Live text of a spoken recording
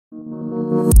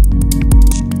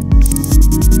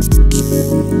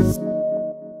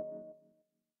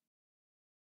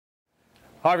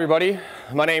Hi everybody,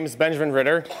 my name is Benjamin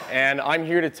Ritter, and I'm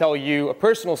here to tell you a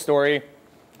personal story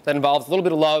that involves a little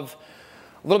bit of love,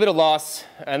 a little bit of loss,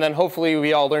 and then hopefully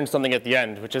we all learn something at the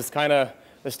end, which is kind of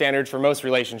the standard for most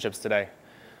relationships today.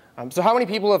 So how many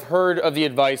people have heard of the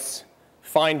advice,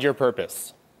 find your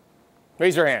purpose?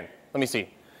 Raise your hand, let me see.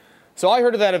 So I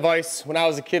heard of that advice when I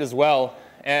was a kid as well,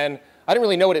 and I didn't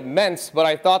really know what it meant, but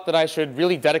I thought that I should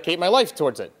really dedicate my life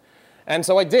towards it. And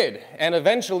so I did, and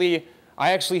eventually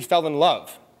I actually fell in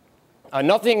love.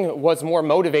 Nothing was more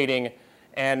motivating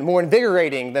and more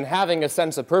invigorating than having a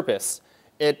sense of purpose.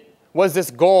 It was this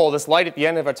goal, this light at the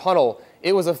end of a tunnel.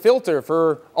 It was a filter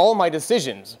for all my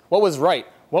decisions. What was right?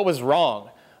 What was wrong?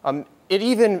 It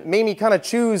even made me kind of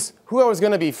choose who I was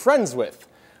going to be friends with,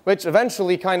 which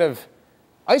eventually kind of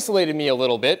isolated me a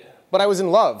little bit, but I was in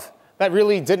love. That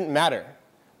really didn't matter.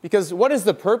 Because what is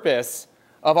the purpose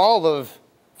of all of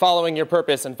following your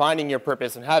purpose and finding your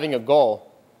purpose and having a goal?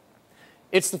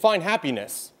 It's to find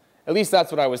happiness. At least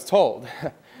that's what I was told.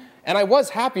 And I was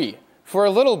happy for a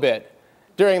little bit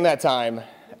during that time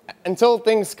until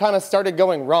things kind of started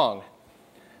going wrong.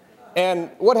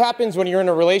 And what happens when you're in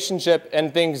a relationship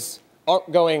and things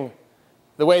aren't going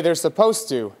the way they're supposed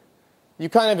to? You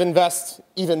kind of invest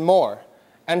even more.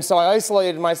 And so I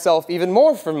isolated myself even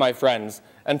more from my friends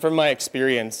and from my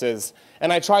experiences.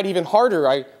 And I tried even harder.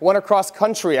 I went across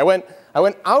country. I went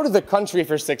out of the country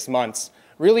for 6 months,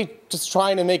 really just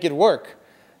trying to make it work.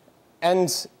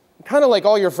 And kind of like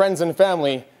all your friends and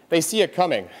family, they see it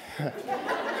coming.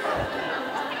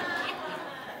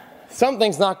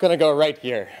 Something's not going to go right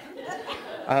here.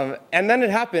 And then it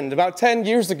happened. About 10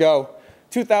 years ago,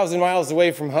 2,000 miles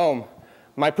away from home,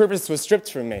 my purpose was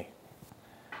stripped from me.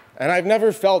 And I've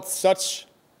never felt such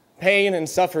pain and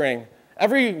suffering.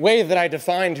 Every way that I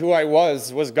defined who I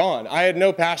was gone. I had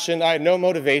no passion, I had no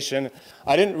motivation.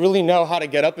 I didn't really know how to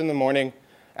get up in the morning,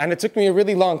 and it took me a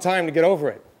really long time to get over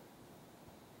it.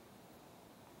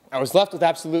 I was left with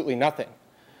absolutely nothing.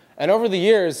 And over the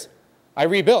years, I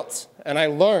rebuilt, and I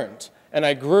learned, and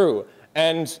I grew,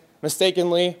 and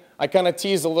mistakenly, I kind of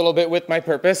teased a little bit with my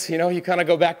purpose. You know, you kind of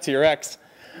go back to your ex.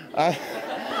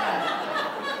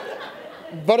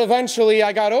 But eventually,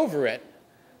 I got over it.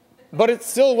 But it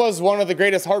still was one of the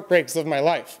greatest heartbreaks of my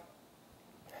life.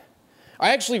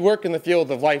 I actually work in the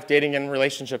field of life, dating, and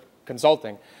relationship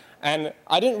consulting. And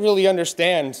I didn't really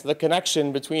understand the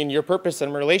connection between your purpose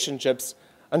and relationships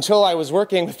until I was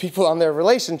working with people on their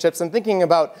relationships and thinking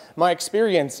about my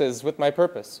experiences with my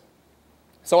purpose.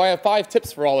 So I have 5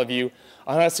 tips for all of you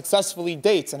on how to successfully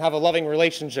date and have a loving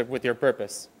relationship with your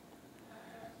purpose.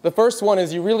 The first one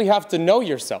is you really have to know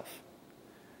yourself.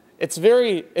 It's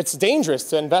dangerous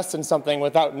to invest in something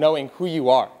without knowing who you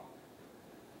are.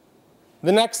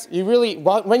 The next,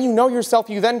 when you know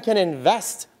yourself, you then can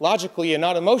invest logically and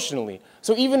not emotionally.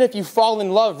 So even if you fall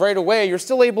in love right away, you're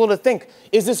still able to think,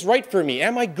 is this right for me?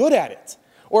 Am I good at it?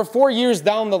 Or 4 years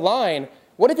down the line,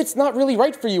 what if it's not really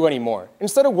right for you anymore?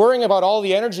 Instead of worrying about all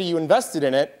the energy you invested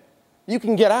in it, you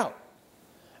can get out.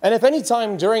 And if any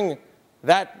time during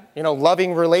that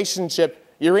loving relationship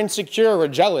you're insecure or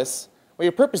jealous, well,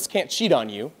 your purpose can't cheat on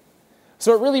you.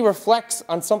 So it really reflects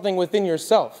on something within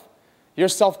yourself, your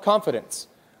self-confidence,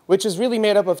 which is really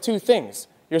made up of 2 things.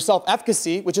 Your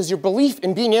self-efficacy, which is your belief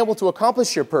in being able to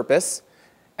accomplish your purpose,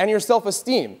 and your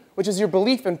self-esteem, which is your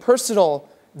belief and personal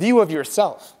view of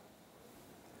yourself.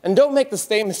 And don't make the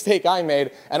same mistake I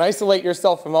made and isolate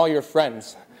yourself from all your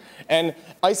friends and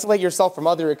isolate yourself from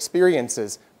other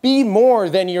experiences. Be more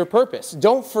than your purpose.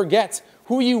 Don't forget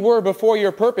who you were before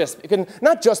your purpose.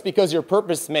 Not just because your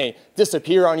purpose may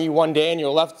disappear on you one day and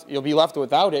you'll be left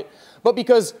without it, but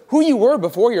because who you were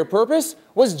before your purpose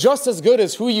was just as good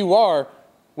as who you are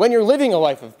when you're living a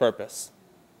life of purpose.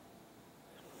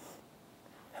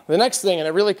 The next thing, and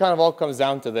it really kind of all comes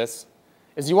down to this,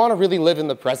 is you want to really live in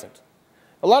the present.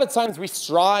 A lot of times we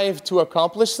strive to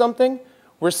accomplish something.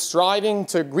 We're striving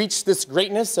to reach this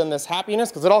greatness and this happiness,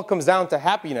 because it all comes down to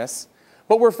happiness,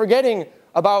 but we're forgetting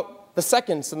about the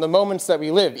seconds and the moments that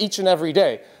we live each and every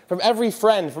day, from every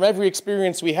friend, from every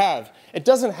experience we have. It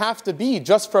doesn't have to be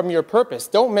just from your purpose.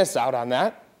 Don't miss out on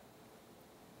that.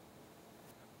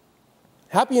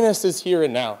 Happiness is here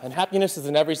and now, and happiness is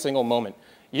in every single moment.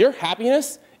 Your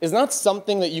happiness is not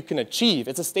something that you can achieve.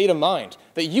 It's a state of mind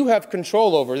that you have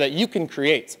control over, that you can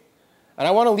create. And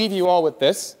I want to leave you all with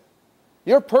this.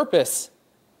 Your purpose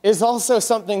is also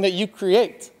something that you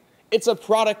create. It's a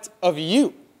product of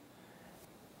you.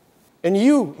 And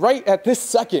you, right at this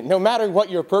second, no matter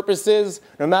what your purpose is,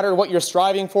 no matter what you're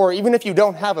striving for, even if you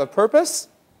don't have a purpose,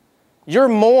 you're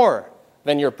more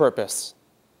than your purpose.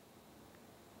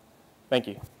 Thank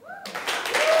you.